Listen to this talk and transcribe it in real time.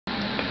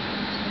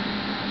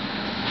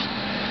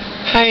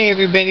Hi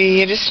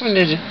everybody, I just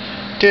wanted to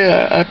do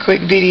a quick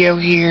video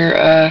here.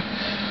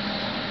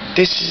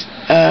 This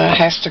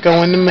has to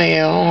go in the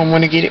mail. I'm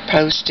going to get it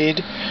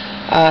posted.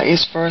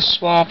 It's for a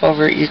swap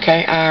over at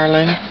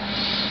UK-Ireland.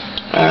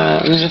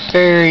 It was a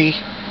fairy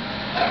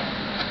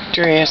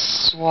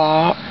dress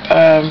swap.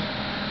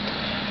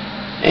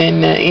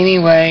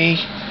 Anyway,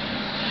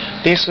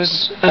 this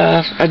was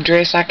a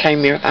dress I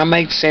came here with. I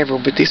made several,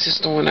 but this is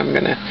the one I'm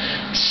going to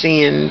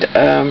send.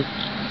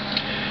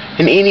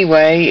 And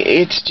anyway,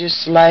 it's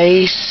just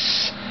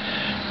lace.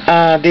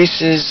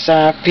 This is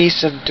a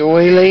piece of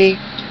doily,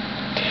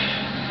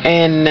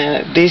 and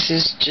this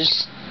is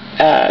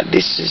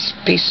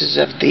pieces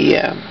of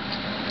the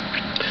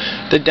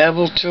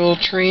double tulle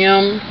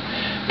trim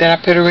that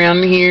I put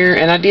around here.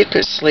 And I did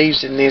put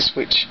sleeves in this,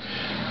 which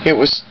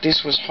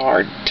this was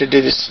hard to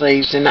do the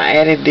sleeves, and I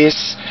added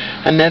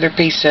another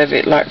piece of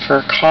it like for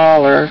a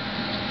collar.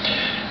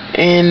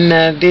 And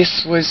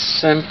this was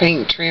some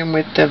pink trim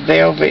with the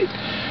velvet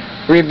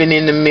ribbon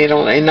in the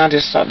middle, and I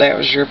just thought that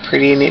was real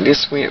pretty, and it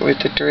just went with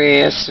the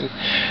dress. And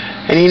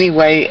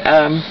anyway,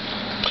 I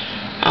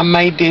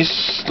made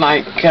this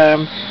like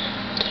out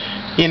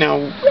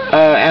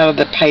of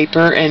the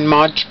paper and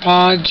Mod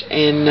Podge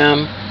and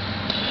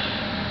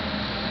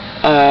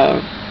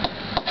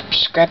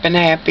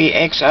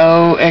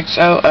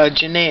ScrappinHappyxo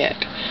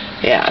Jeanette.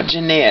 Yeah,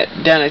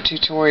 Jeanette done a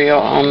tutorial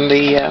on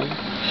the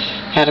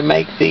how to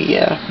make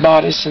the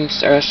bodice and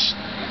stuff.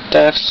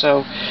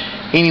 So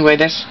anyway,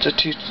 that's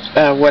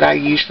what I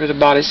used for the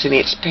bodice, and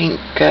it's pink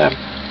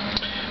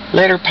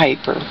letter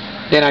paper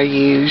that I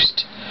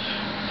used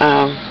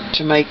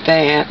to make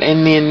that.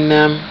 And then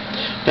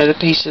another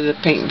piece of the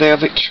pink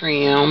velvet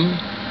trim.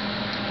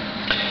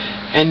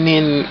 And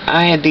then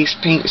I had these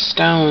pink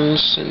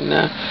stones, and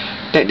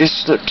that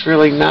just looked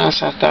really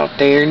nice, I thought,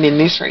 there. And then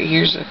this right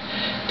here's a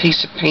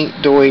piece of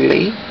pink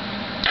doily.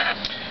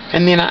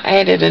 And then I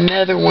added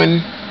another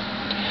one,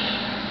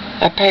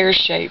 a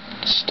pear-shaped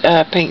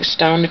pink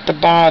stone at the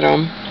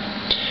bottom.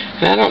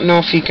 And I don't know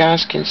if you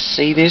guys can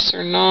see this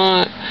or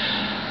not,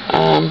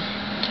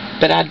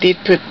 but I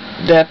did put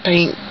the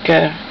pink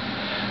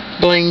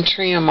bling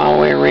trim all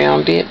the way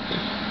around it,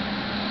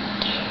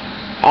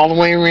 all the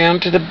way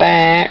around to the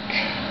back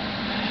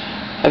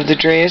of the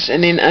dress.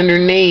 And then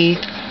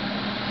underneath,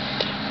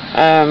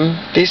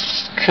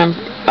 this come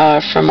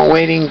from a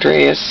wedding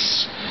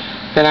dress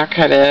that I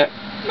cut up.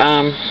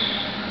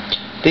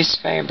 This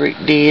fabric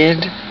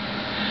did,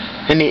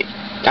 and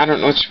I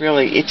don't know,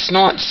 it's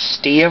not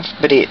stiff,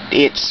 but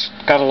it's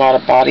got a lot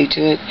of body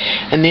to it.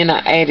 And then I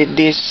added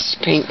this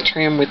pink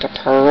trim with the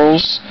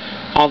pearls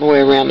all the way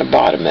around the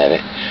bottom of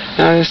it.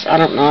 And I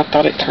don't know, I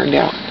thought it turned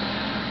out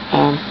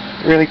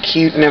really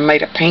cute. And I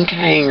made a pink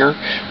hanger,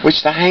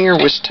 which the hanger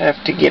was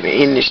tough to get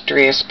in this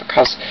dress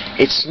because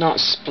it's not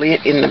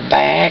split in the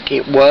back.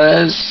 It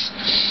was,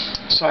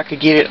 so I could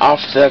get it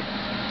off the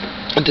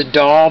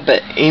doll.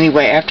 But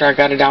anyway, after I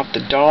got it off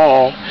the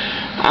doll,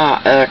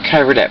 I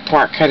covered that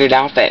part, cut it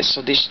off that,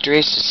 so this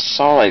dress is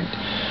solid.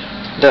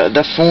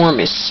 The form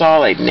is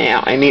solid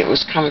now, and it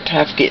was kind of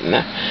tough getting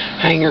the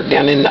hanger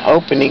down in the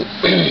opening.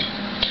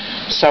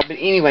 So, but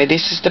anyway,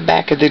 this is the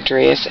back of the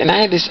dress, and I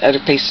had this other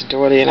piece of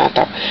doily, and I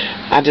thought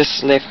I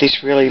just left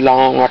this really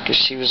long, like if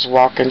she was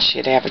walking,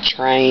 she'd have a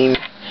train,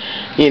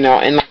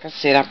 And like I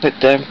said, I put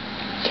the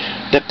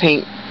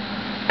pink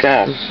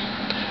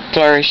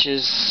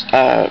flourishes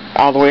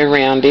all the way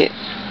around it.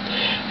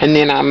 And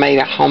then I made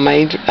a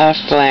homemade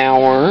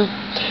flower,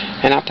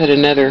 and I put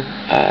another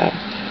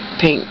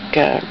pink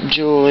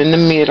jewel in the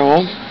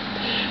middle,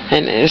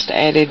 and just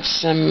added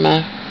some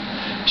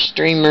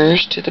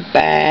streamers to the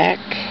back.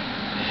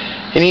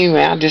 And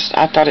anyway, I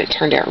thought it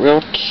turned out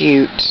real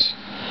cute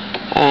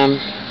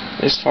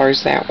as far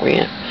as that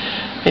went.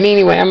 And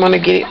anyway, I'm going to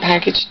get it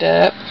packaged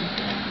up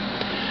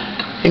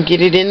and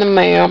get it in the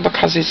mail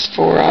because it's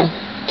for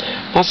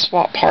my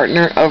swap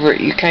partner over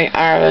at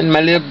UK-Ireland,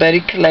 my little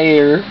buddy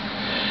Claire.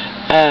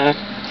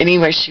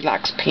 Anyway, she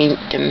likes pink,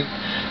 and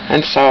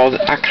so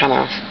I kind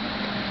of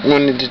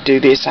wanted to do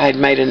this. I had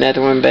made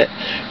another one, but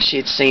she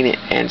had seen it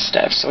and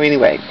stuff. So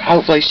anyway,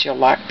 hopefully she'll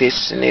like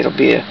this, and it'll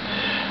be a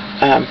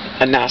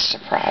nice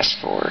surprise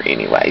for her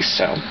anyway.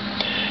 So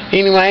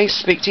anyway,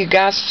 speak to you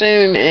guys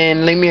soon,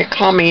 and leave me a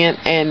comment,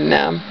 and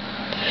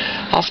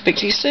I'll speak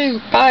to you soon.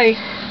 Bye.